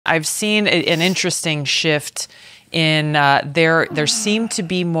I've seen an interesting shift in there seem to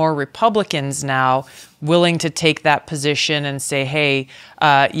be more Republicans now willing to take that position and say, hey,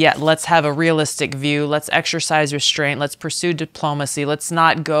 yeah, let's have a realistic view. Let's exercise restraint. Let's pursue diplomacy. Let's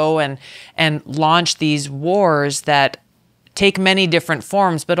not go and launch these wars that take many different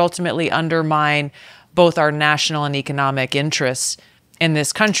forms, but ultimately undermine both our national and economic interests in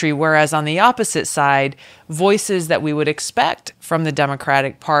this country. Whereas on the opposite side, voices that we would expect from the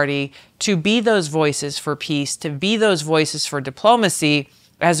Democratic Party to be those voices for peace, to be those voices for diplomacy,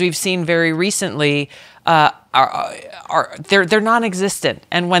 as we've seen very recently, they're non-existent.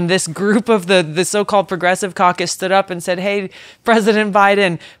 And when this group of the so-called Progressive Caucus stood up and said, hey, President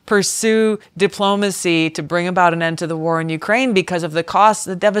Biden, pursue diplomacy to bring about an end to the war in Ukraine because of the cost,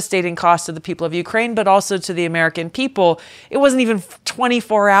 the devastating cost to the people of Ukraine, but also to the American people, it wasn't even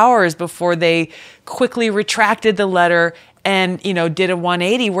 24 hours before they quickly retracted the letter and, you know, did a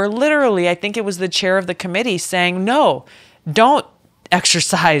 180 where literally, I think it was the chair of the committee saying, no, don't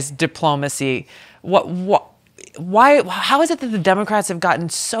exercise diplomacy. Why? How is it that the Democrats have gotten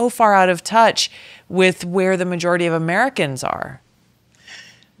so far out of touch with where the majority of Americans are?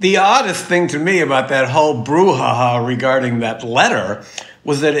 The oddest thing to me about that whole brouhaha regarding that letter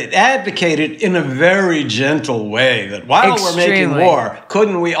was that it advocated in a very gentle way that while we're making war,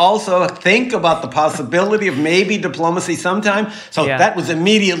 couldn't we also think about the possibility of maybe diplomacy sometime? So that was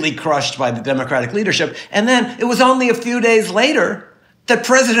immediately crushed by the Democratic leadership. And then it was only a few days later that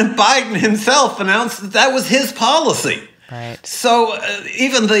President Biden himself announced that that was his policy. Right. So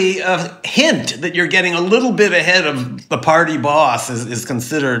even the hint that you're getting a little bit ahead of the party boss is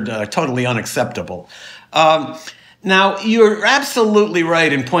considered totally unacceptable. Now, you're absolutely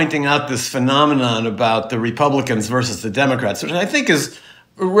right in pointing out this phenomenon about the Republicans versus the Democrats, which I think is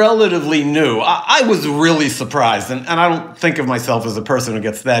relatively new. I was really surprised, and I don't think of myself as a person who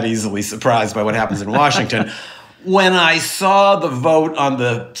gets that easily surprised by what happens in Washington. When I saw the vote on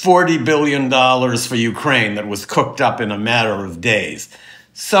the $40 billion for Ukraine that was cooked up in a matter of days.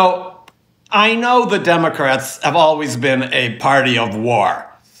 So I know the Democrats have always been a party of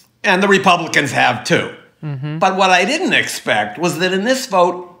war, and the Republicans have too. Mm-hmm. But what I didn't expect was that in this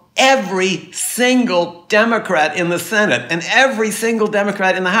vote, every single Democrat in the Senate and every single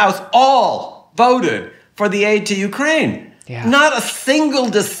Democrat in the House all voted for the aid to Ukraine. Yeah. Not a single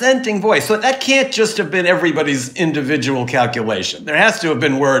dissenting voice. So that can't just have been everybody's individual calculation. There has to have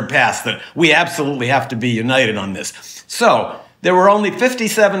been word passed that we absolutely have to be united on this. So there were only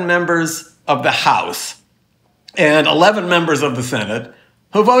 57 members of the House and 11 members of the Senate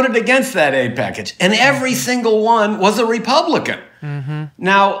who voted against that aid package. And every single one was a Republican. Mm-hmm.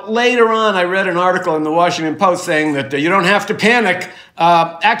 Now, later on, I read an article in the Washington Post saying that you don't have to panic.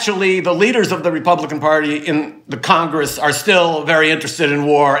 Actually, the leaders of the Republican Party in the Congress are still very interested in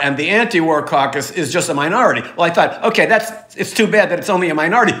war, and the anti-war caucus is just a minority. Well, I thought, okay, it's too bad that it's only a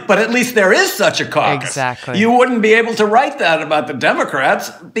minority, but at least there is such a caucus. Exactly. You wouldn't be able to write that about the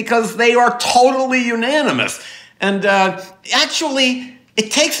Democrats because they are totally unanimous. And actually, it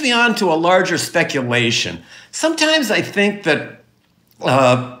takes me on to a larger speculation. Sometimes I think that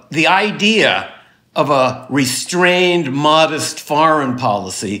the idea of a restrained, modest foreign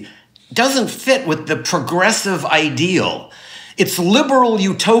policy doesn't fit with the progressive ideal. It's liberal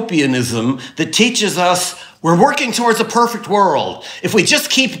utopianism that teaches us we're working towards a perfect world. If we just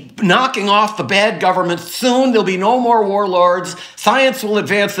keep knocking off the bad government, soon there'll be no more warlords. Science will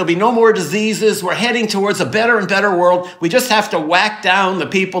advance. There'll be no more diseases. We're heading towards a better and better world. We just have to whack down the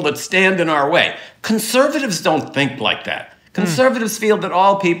people that stand in our way. Conservatives don't think like that. Conservatives feel that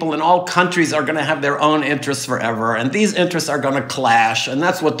all people in all countries are going to have their own interests forever, and these interests are going to clash, and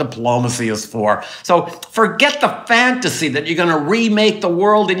that's what diplomacy is for. So forget the fantasy that you're going to remake the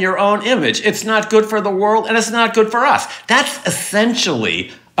world in your own image. It's not good for the world, and it's not good for us. That's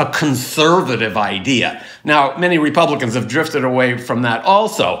essentially a conservative idea. Now, many Republicans have drifted away from that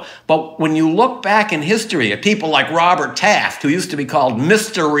also, but when you look back in history at people like Robert Taft, who used to be called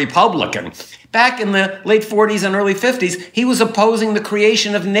Mr. Republican, back in the late 40s and early 50s, he was opposing the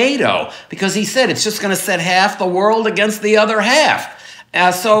creation of NATO because he said it's just going to set half the world against the other half.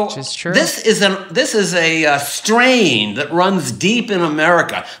 So this is a strain that runs deep in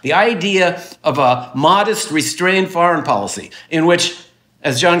America. The idea of a modest, restrained foreign policy in which,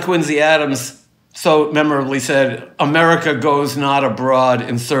 as John Quincy Adams so memorably said, America goes not abroad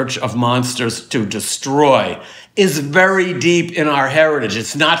in search of monsters to destroy, is very deep in our heritage.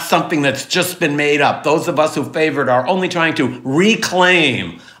 It's not something that's just been made up. Those of us who favor it are only trying to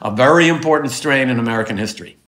reclaim a very important strain in American history.